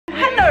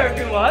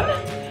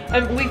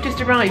everyone. We've just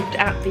arrived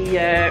at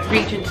the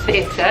Regent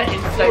Theatre in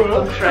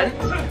Stoke-on-Trent.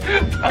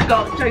 I've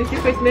got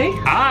Joseph with me.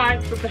 Hi.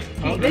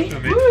 Keatley.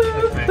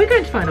 We're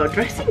going to find our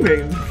dressing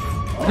rooms.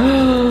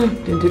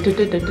 Dun, dun, dun, dun,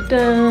 dun, dun,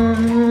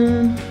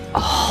 dun.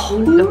 Oh,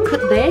 look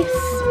at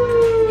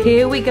this.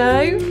 Here we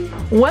go.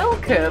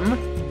 Welcome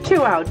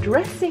to our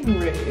dressing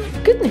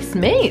room. Goodness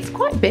me, it's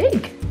quite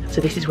big. So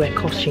this is where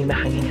costumes are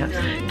hanging out.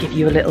 Give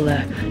you a little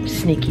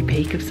sneaky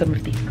peek of some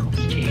of these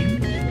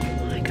costumes.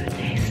 Oh my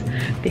goodness.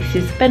 This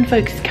is Ben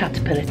Faulks'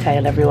 caterpillar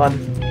tail, everyone.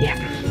 Yeah,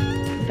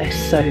 they're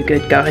so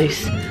good,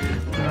 guys.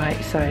 Right,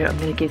 so I'm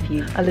going to give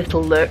you a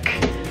little look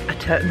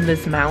at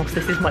Ms. Mouse.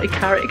 This is my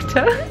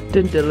character.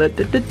 Dun, dun, dun,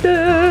 dun, dun,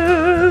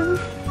 dun.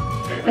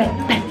 Ben,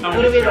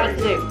 what are we about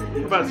to do?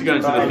 We're about to go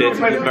into the theatre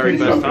for the very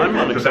first time.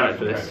 I'm excited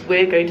for this.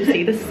 We're going to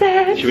see the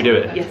set. Should we do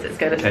it? Yes, let's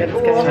go, let's Okay. go,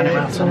 let's go. Turn it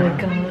around, turn it around.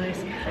 Guys,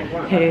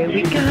 here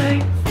we go.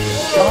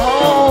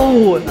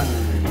 Oh!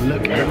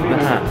 Look at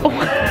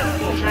that.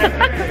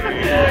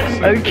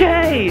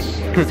 Okay,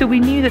 so we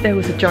knew that there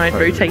was a giant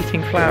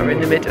rotating flower in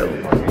the middle.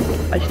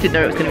 I just didn't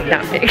know it was going to be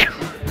that big.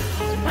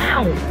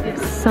 Wow!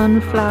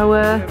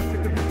 Sunflower,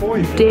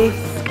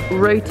 disc,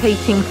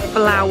 rotating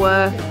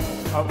flower,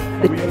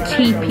 the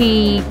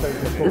teepee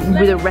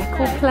with a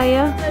record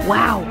player.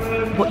 Wow!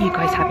 What you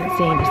guys haven't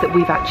seen is that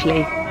we've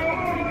actually...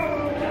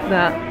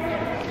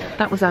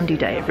 That was Andy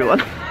Day, everyone.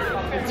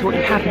 So what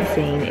you haven't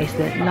seen is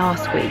that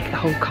last week the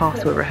whole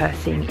cast were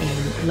rehearsing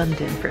in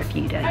London for a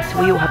few days,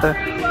 so we all have a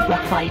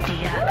rough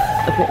idea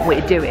of what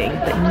we're doing,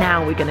 but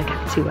now we're going to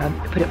get to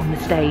put it on the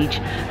stage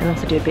and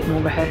also do a bit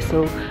more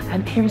rehearsal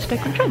here in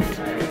Stoke-on-Trent.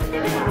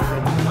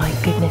 Oh my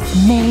goodness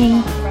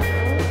me.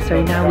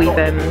 So now we've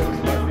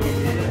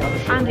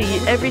Andy,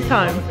 every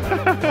time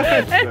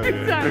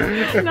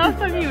last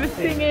time you were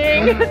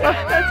singing,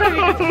 that time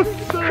you were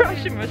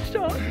crushing my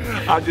shot.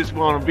 I just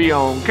want to be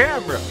on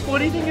camera. What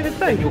do you think of the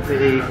song?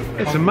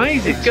 It's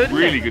amazing. It's good, It's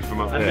really good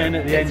from up there. And then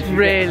at the end, It's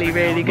really,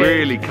 really good.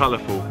 Really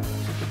colourful.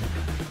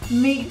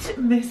 Meet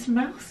Miss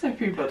Mouse,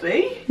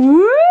 everybody. Woo!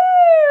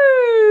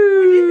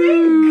 What do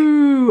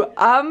you think?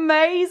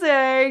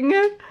 Amazing!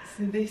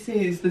 So this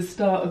is the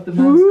start of the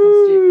mouse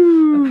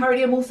costume.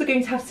 Apparently I'm also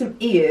going to have some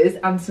ears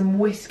and some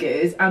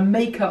whiskers, and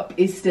makeup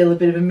is still a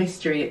bit of a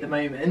mystery at the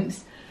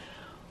moment.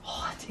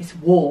 Oh, it's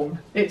warm.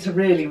 It's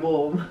really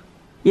warm.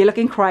 You look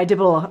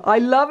incredible. I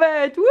love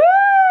it.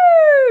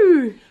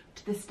 Woo!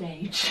 To the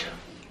stage.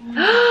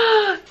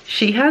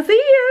 She has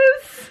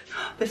ears.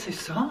 they're so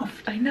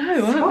soft. I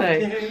know, aren't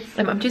they? Yes.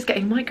 I'm just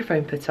getting a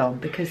microphone put on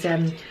because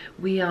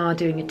we are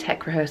doing a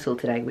tech rehearsal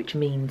today, which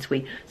means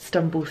we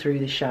stumble through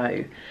the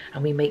show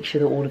and we make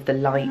sure that all of the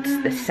lights,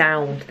 the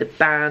sound, the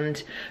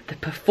band, the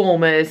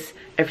performers,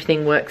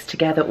 everything works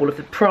together, all of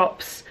the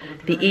props,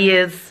 the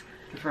ears.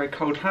 Very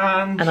cold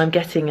hand. And I'm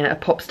getting a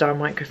pop star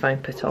microphone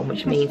put on,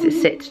 which means it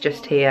sits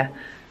just here.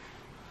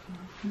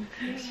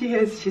 She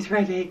is, she's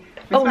ready.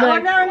 Oh no, oh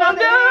no! Oh,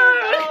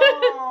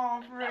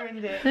 Oh,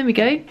 ruined it. there we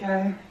go.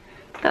 Go.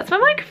 That's my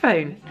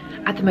microphone.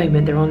 At the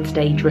moment they're on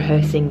stage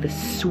rehearsing the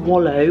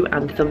Swallow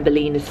and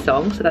Thumbelina's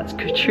song, so that's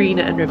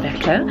Katrina and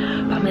Rebecca.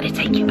 But I'm going to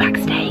take you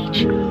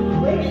backstage.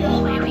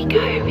 Oh, here we go,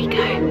 here we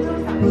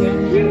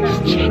go.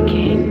 Just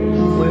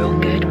checking. We're all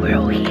good, we're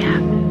all here.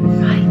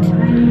 Right.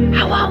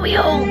 How are we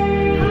all?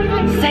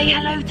 Say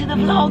hello to the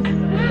vlog.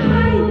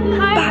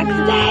 Hi.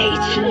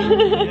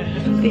 Backstage.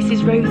 This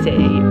is Rosie.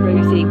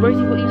 Rosie, what are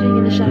you doing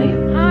in the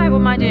show? Hi, what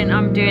am I doing?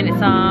 I'm doing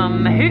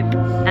some hoop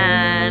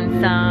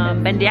and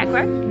some bendy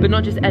acro. But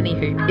not just any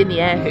hoop, in the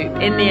air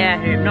hoop. In the air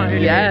hoop, not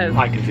hula. Yes.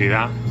 I can do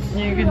that.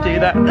 You can do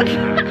that.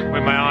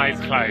 With my eyes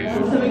closed.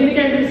 So we're going to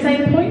go for the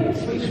same point,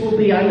 which will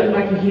be I look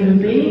like a human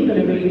being, but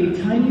a really,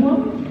 really tiny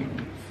one.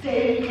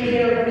 Stay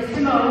clear of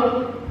Mr.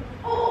 Mo.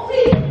 Oh,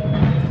 please.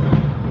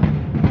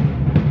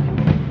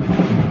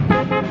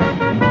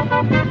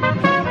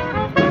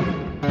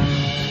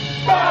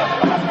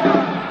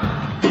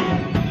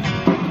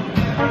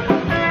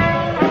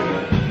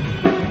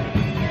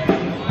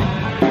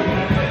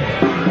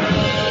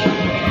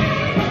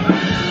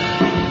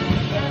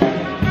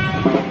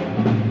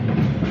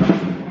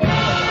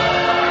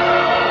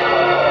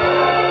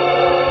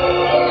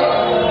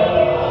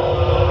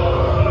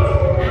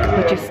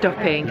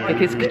 Stopping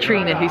because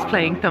Katrina, who's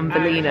playing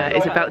Thumbelina,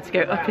 is about to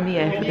go up in the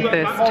air for the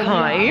first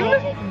time.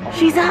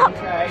 She's up!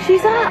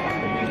 She's up!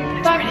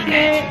 That's pretty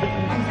good.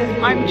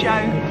 I'm Joe.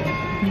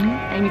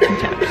 Aimee from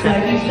Chapter.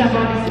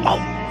 Oh,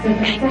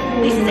 hey,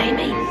 this is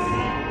Aimee.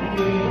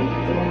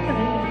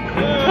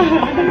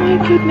 Oh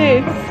my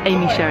goodness.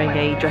 Amy's sharing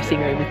a dressing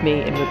room with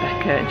me and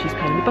Rebecca, and she's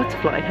playing the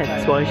butterfly,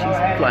 hence why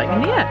she's flying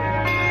in the air.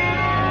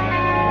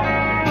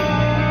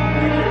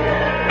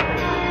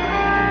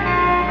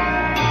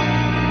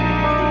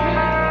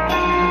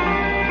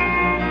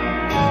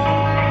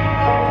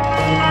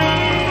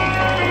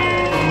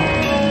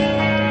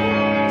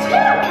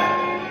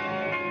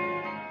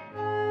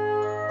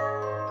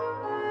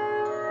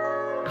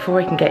 Before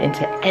I can get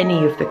into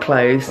any of the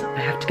clothes, I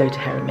have to go to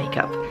hair and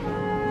makeup.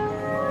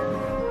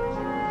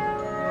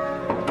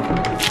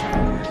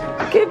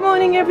 Good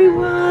morning,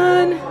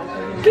 everyone.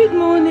 Good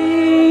morning.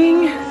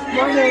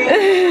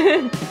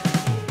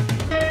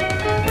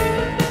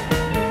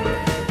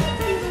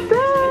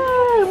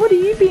 What are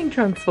you being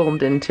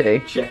transformed into?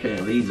 Checking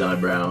out these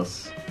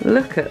eyebrows.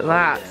 Look at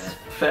that.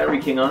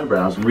 Fairy King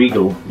eyebrows.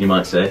 Regal, you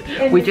might say.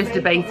 We're just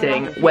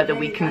debating whether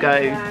we can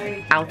go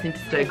out into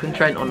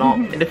Stoke-on-Trent or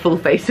not in a full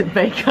face of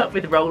makeup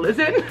with rollers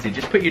in. So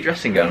just put your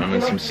dressing gown on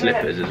and some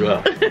slippers as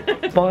well.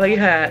 My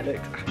hair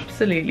looks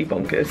absolutely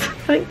bonkers.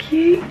 Thank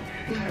you.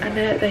 And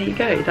there you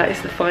go. That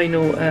is the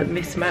final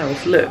Miss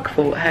Mouse look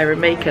for hair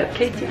and makeup.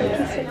 Katie, thank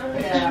you so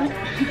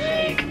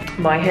much.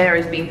 My hair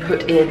has been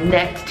put in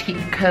net to keep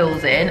the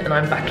curls in, and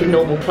I'm back in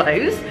normal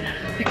clothes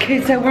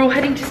because we're all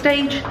heading to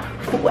stage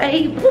for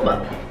a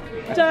warm-up.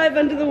 Dive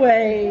under the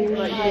waves.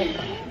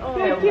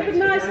 Good, keep it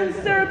nice and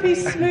syrupy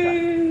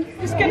smooth.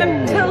 Just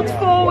gonna tilt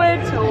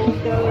forward.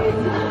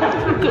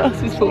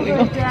 Glass is falling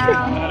off.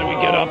 How do we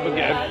get up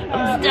again?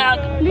 I'm stuck.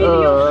 Leaving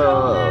your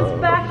shoulders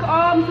back,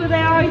 arms where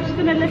they are. You're just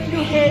gonna lift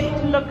your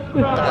head to look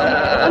across.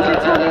 Under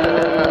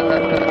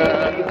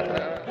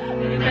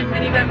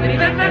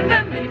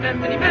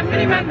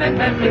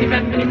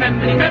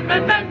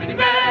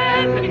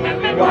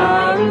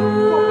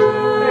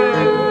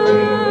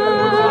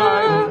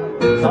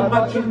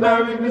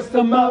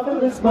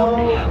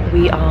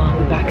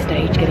We're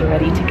backstage getting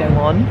ready to go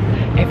on.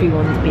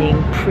 Everyone's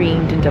being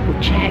preened and double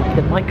checked.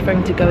 The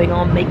microphones are going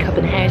on. Makeup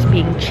and hair's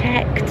being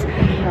checked.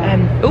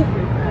 Oh,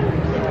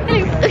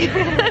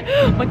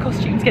 hello. My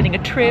costume's getting a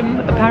trim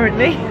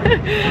apparently.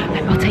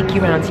 I'll take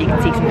you around so you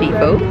can see some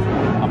people.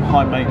 I'm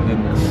high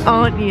maintenance.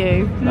 Aren't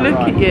you? Look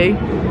at you.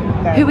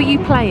 Who are you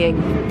playing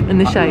in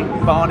the show?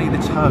 Barney the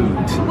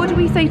Toad. What do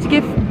we say to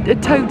give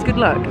toads good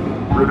luck?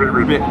 Ribbit,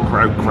 ribbit,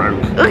 croak, croak.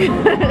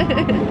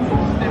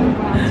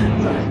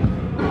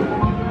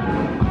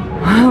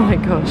 Oh my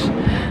gosh.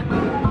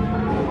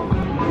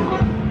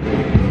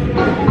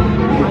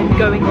 I'm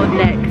going on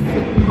next.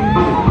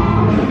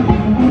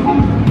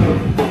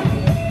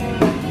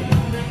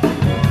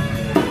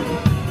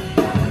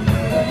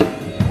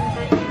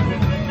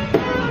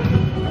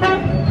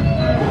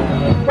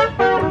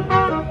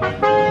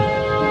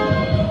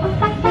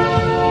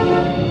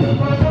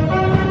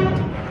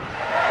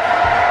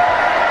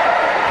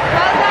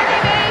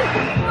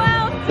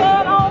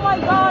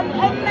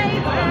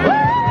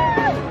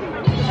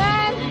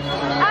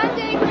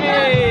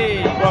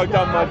 Well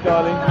done, my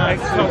darling.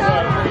 Thanks so much.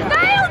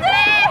 Nailed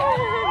it!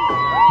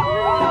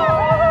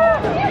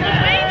 We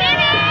did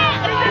it!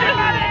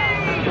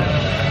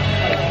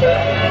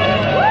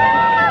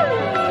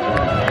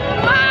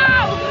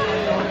 Wow!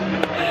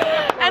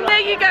 And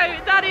there you go.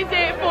 That is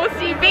it for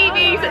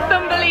CBeebies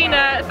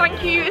Thumbelina.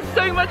 Thank you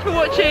so much for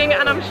watching,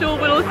 and I'm sure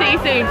we'll all see you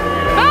soon.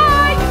 Bye!